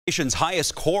Nation's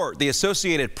highest court, the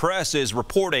Associated Press, is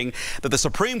reporting that the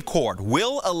Supreme Court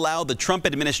will allow the Trump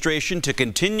administration to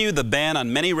continue the ban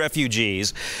on many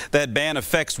refugees. That ban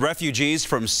affects refugees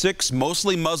from 6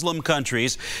 mostly Muslim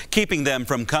countries, keeping them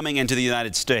from coming into the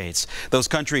United States. Those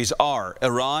countries are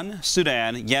Iran,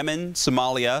 Sudan, Yemen,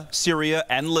 Somalia, Syria,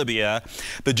 and Libya.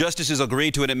 The justices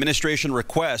agreed to an administration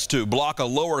request to block a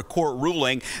lower court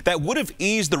ruling that would have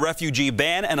eased the refugee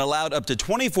ban and allowed up to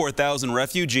 24,000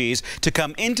 refugees to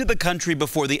come into the country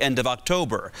before the end of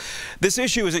October. This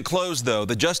issue isn't closed, though.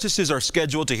 The justices are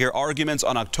scheduled to hear arguments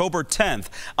on October 10th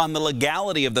on the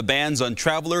legality of the bans on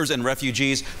travelers and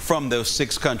refugees from those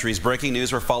 6 countries. Breaking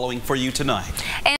news we're following for you tonight.